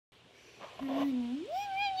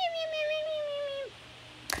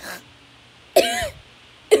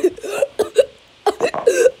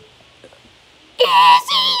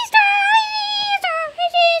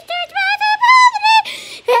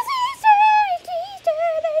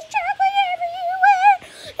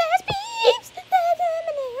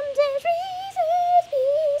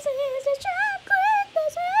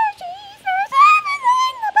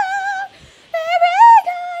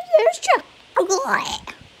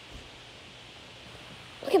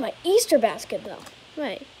Look at my Easter basket, though.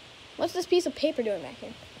 Wait, what's this piece of paper doing back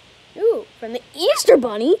here? Ooh, from the Easter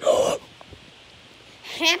Bunny.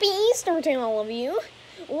 Happy Easter to all of you.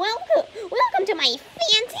 Welcome to my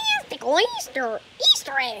fantastical Easter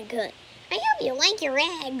egg hunt. I hope you like your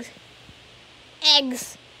eggs.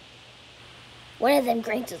 One of them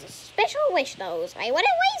grants us a special wish, though. So I wouldn't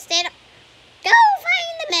waste it. Go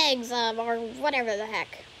find them eggs, or whatever the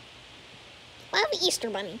heck. Love Easter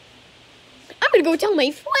Bunny. I'm gonna go tell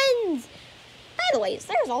my friends. By the way,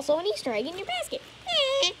 there's also an Easter egg in your basket.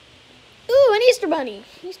 Ooh, an Easter Bunny.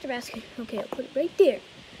 Easter basket. Okay, I'll put it right there.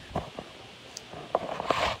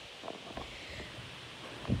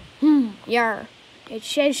 Yar. It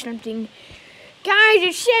says something. Guys,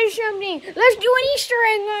 it says something. Let's do an Easter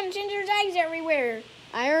egg hunt since there's eggs everywhere.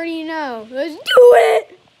 I already know. Let's do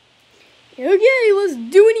it. Okay, let's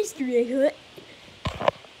do an Easter egg hunt.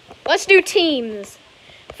 Let's do teams.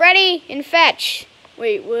 Freddy and Fetch.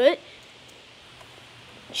 Wait, what?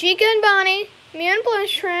 Chica and Bonnie, me and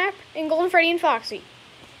Plush Trap, and Golden Freddy and Foxy.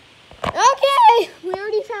 Okay, we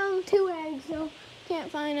already found 2 eggs, so can't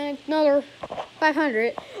find another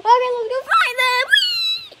 500. Okay, let's go find them.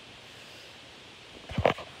 Whee!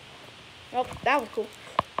 Oh, that was cool.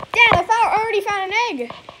 Dad, I already found an egg.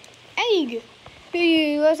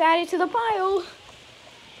 Hey, let's add it to the pile.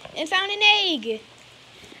 And found an egg.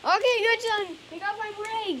 Okay, good son. We got 5 more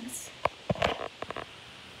eggs.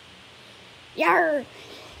 Yarr.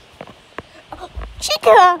 Oh,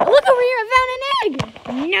 Chica, look over here. I found an egg.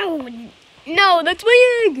 No, that's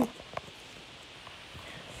my egg.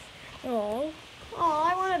 Oh,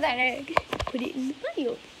 I wanted that egg. Put it in the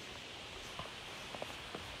pile.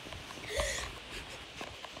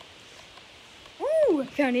 Ooh, I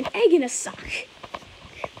found an egg in a sock.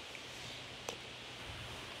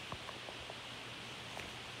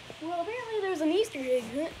 Well, apparently there's an Easter egg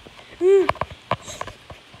hunt.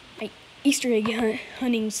 My Easter egg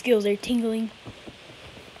hunting skills are tingling.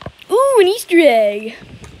 Ooh, an Easter egg.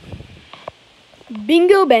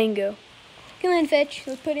 Bingo bango. Come on, Fetch.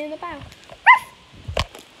 Let's put it in the pile.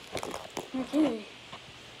 Okay.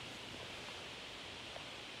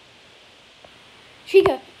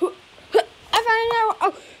 Chica. I found another.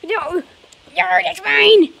 Oh, no. Yarr, that's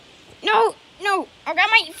mine. No. I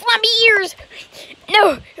got my floppy ears.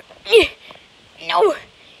 No.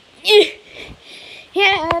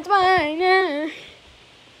 Yeah, that's mine.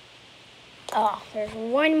 Oh, there's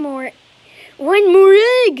one more egg. I'm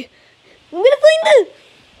gonna find it.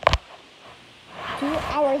 2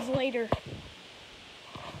 hours later.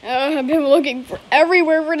 I've been looking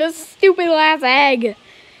everywhere for this stupid last egg.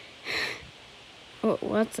 Oh,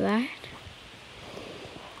 what's that?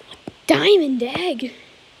 Diamond egg.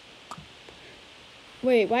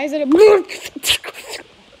 Wait, why is it a...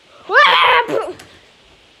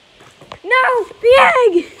 No, the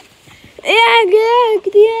egg!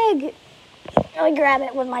 The egg! I'll grab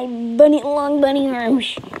it with my long bunny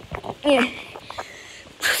arms. Yeah.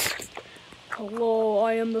 Hello,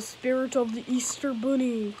 I am the spirit of the Easter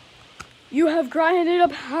Bunny. You have granted a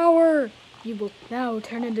power. You will now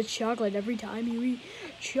turn into chocolate every time you eat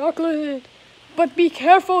chocolate. But be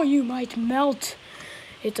careful, you might melt.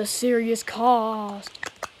 It's a serious cost.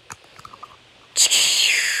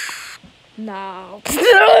 Now.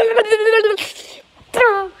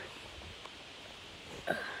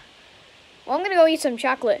 Well, I'm gonna go eat some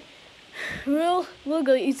chocolate. We'll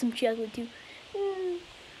go eat some chocolate too.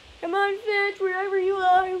 Come on, Fetch, wherever you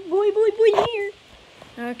are. Boy, here.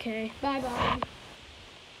 Okay, bye.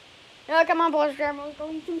 Oh, come on, Plush Grandma, let's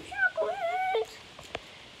go eat some chocolate.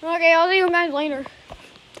 Okay, I'll see you guys later.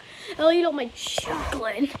 I'll eat all my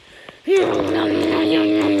chocolate.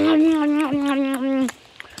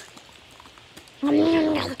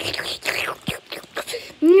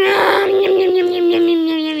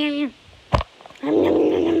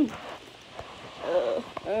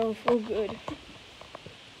 Oh, so good.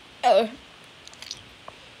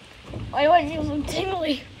 Why do I feel so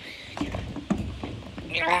tingly?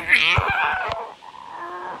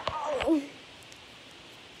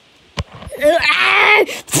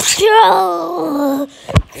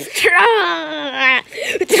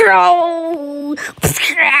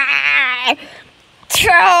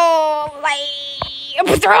 Throw.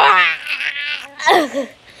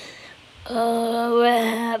 What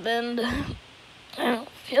happened? I don't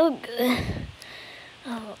feel good. I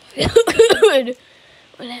don't feel good.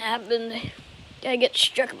 What happened? Did I get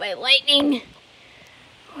struck by lightning?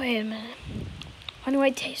 Wait a minute. Why do I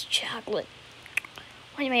taste chocolate?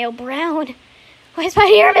 Why am I all brown? Why is my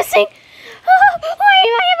hair missing? Oh, why do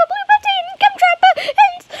I have a blue button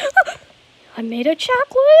gumdrop? I made a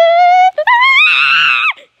chocolate.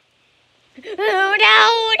 Oh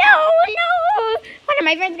no! What are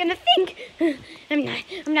my friends gonna think? I'm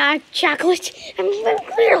not chocolate. I'm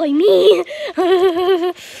clearly me.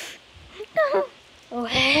 Oh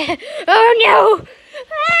no!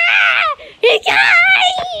 Guys!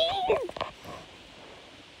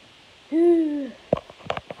 I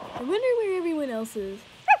wonder where everyone else is.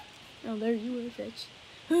 Oh, there you are, Fetch.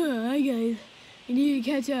 Hi guys. I need to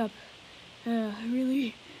catch up.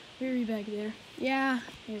 Really back there. Yeah,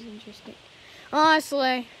 it was interesting.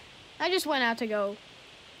 Honestly, I just went out to go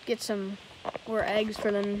get some more eggs for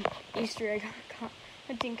the Easter egg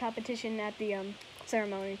hunting competition at the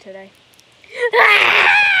ceremony today.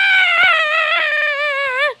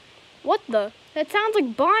 What the? That sounds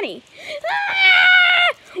like Bonnie.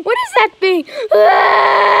 What is that thing?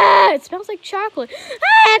 It smells like chocolate.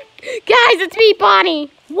 Guys, it's me, Bonnie.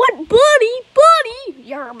 What, Bonnie? Bonnie?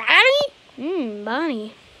 You're Bonnie?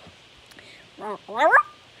 Bonnie.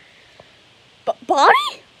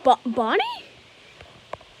 Bonnie? Bonnie?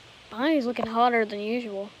 Bonnie's looking hotter than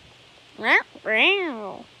usual. This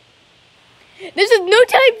is no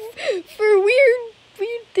time for weird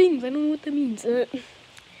things. I don't know what that means. Guys,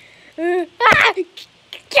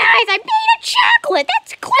 I made a chocolate.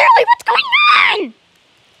 That's clearly what's going on.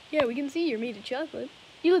 Yeah, we can see you're made of chocolate.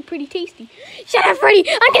 You look pretty tasty. Shut up, Freddy.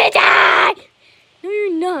 I'm gonna die. No,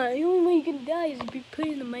 you're not. The only way you can die is if you put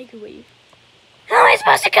it in the microwave. How am I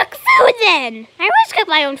supposed to cook food then? I always cook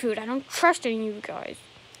my own food. I don't trust any of you guys.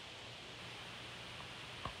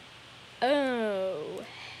 Oh,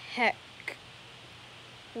 heck.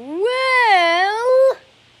 Well,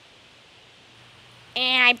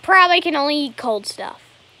 and I probably can only eat cold stuff.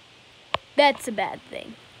 That's a bad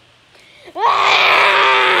thing.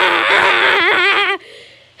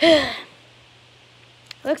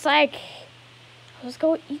 Looks like let's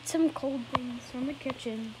go eat some cold things from the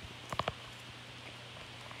kitchen.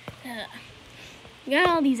 We got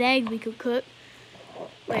all these eggs we could cook.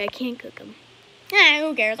 Wait, I can't cook them.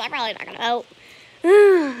 Who cares? I'm probably not gonna help.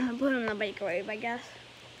 I'll put them in the microwave, I guess.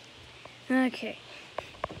 Okay.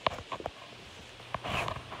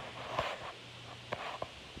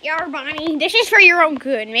 Yar, Bonnie, this is for your own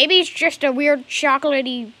good. Maybe it's just a weird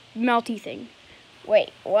chocolatey, melty thing.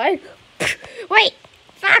 Wait, what? Wait,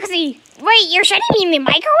 Foxy! Wait, you're shutting me in the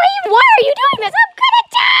microwave? Why are you doing this? I'm gonna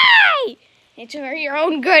die! It's for your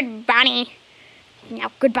own good, Bonnie.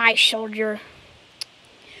 Now, goodbye, soldier.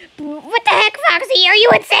 What the heck, Foxy? Are you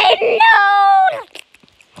insane? No!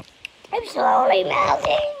 I'm slowly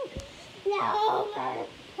melting. No,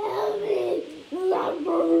 help me. I'm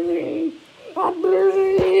burning. I'm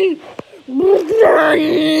burning.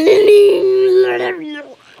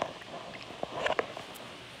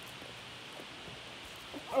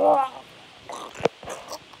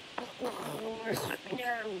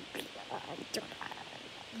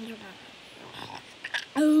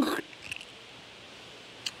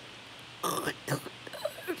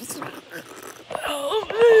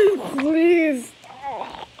 Please.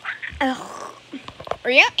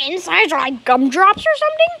 Are your insides like gumdrops or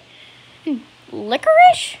something?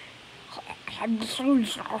 Licorice? I'm so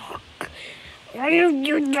shocked. Why did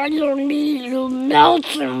you done me to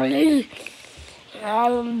melt me?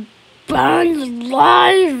 I'm burned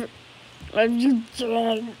alive. I'm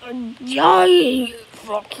dying.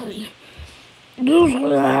 Fuck me. You're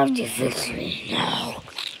gonna have to fix me now.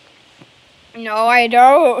 No, I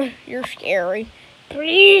don't. You're scary.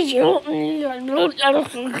 Please help me. I don't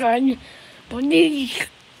understand. Please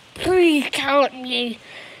help me.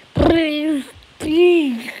 Please.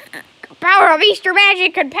 The power of Easter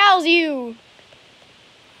magic compels you.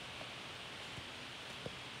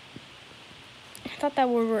 I thought that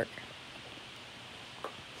would work.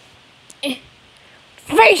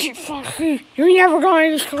 Face it, Foxy. You're never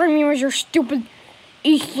going to destroy me with your stupid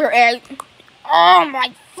Easter egg. Oh,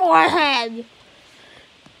 my forehead.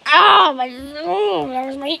 Oh, that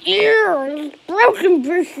was my ear. It was broken,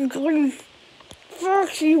 basically.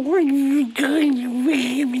 Foxy, what are you doing? I'm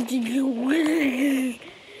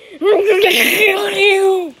gonna kill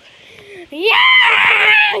you.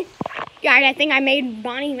 Yeah! Guys, I think I made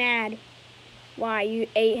Bonnie mad. Why, you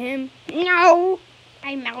ate him? No,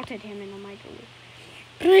 I melted him in the microwave.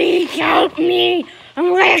 Please help me. I'm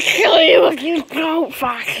gonna kill you if you don't,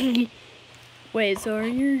 Foxy. Wait, so are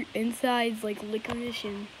your insides like licorice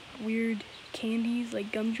and weird candies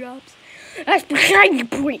like gumdrops? That's beside the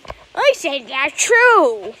point. I said that's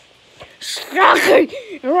true. Stop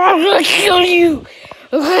it, or I'm gonna kill you.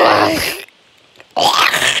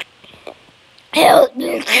 Help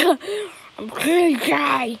me. I'm gonna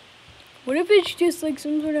die. What if it's just like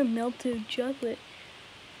some sort of melted chocolate?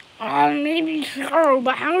 Maybe so,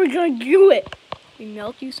 but how are we gonna do it? We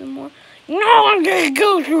melt you some more? No, I'm gonna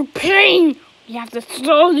go through pain. You have to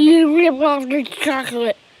slowly rip off the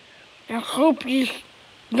chocolate. I hope the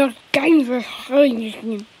guys are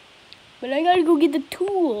hiding. But I gotta go get the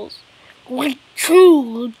tools. What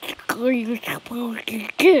tools are you supposed to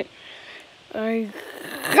get?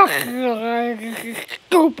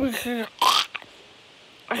 Stupid.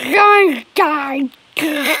 I died.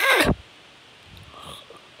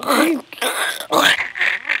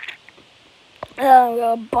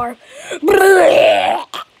 Barf.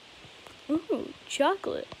 Ooh,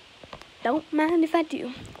 chocolate. Don't mind if I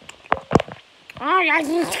do. Oh, that's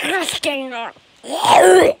disgusting.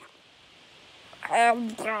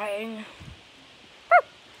 I'm dying.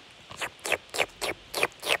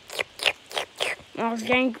 Oh,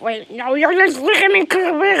 thank wait. No, you're just licking me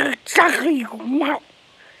because of the chocolate, you mouth.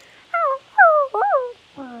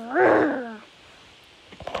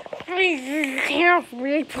 Please help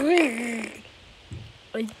me, please.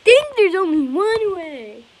 I think there's only one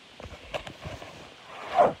way.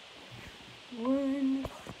 One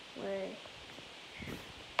way.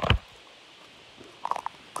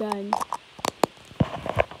 Done.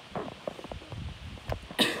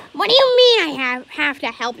 What do you mean I have to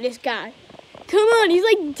help this guy? Come on, he's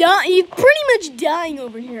like dying. He's pretty much dying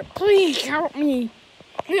over here. Please help me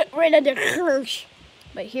get rid of the curse.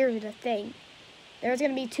 But here's the thing. There's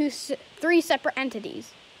going to be three separate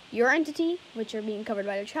entities. Your entity, which are being covered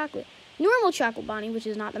by the chocolate. Normal chocolate Bonnie, which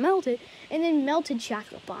is not the melted. And then melted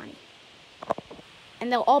chocolate Bonnie.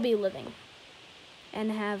 And they'll all be living.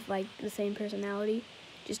 And have, like, the same personality.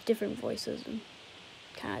 Just different voices and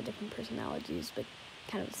kind of different personalities, but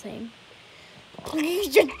kind of the same. Please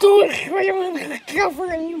just do it. I don't want to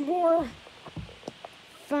suffer anymore.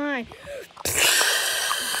 Fine.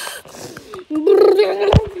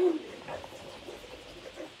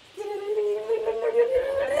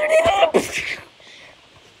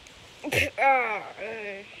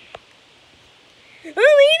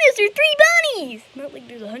 Oh, Linus, there's 3 bunnies! Not like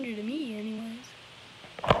there's 100 of me, anyways.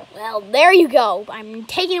 Well, there you go. I'm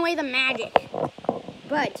taking away the magic.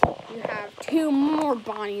 But you have 2 more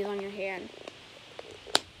Bonnies on your hand.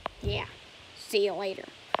 Yeah. See you later.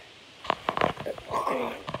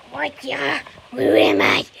 What? Yeah. Where am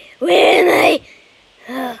I? Where am I?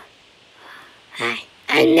 Oh. Hi.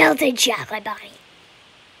 I'm melted chocolate Bonnie.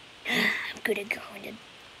 I'm gonna go into.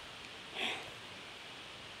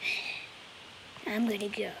 I'm gonna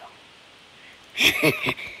go.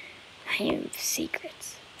 I have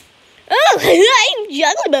secrets. Oh, I'm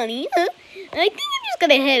Chocolate Bunny, huh? I think I'm just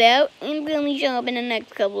gonna head out and only show up in the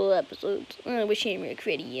next couple of episodes with Shamrock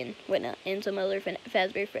Freddy and whatnot, and some other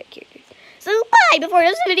Fazbear Fred characters. So bye before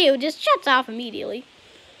this video just shuts off immediately.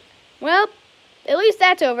 Well, at least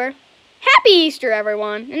that's over. Happy Easter,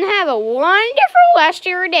 everyone, and have a wonderful rest of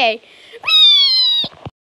your day.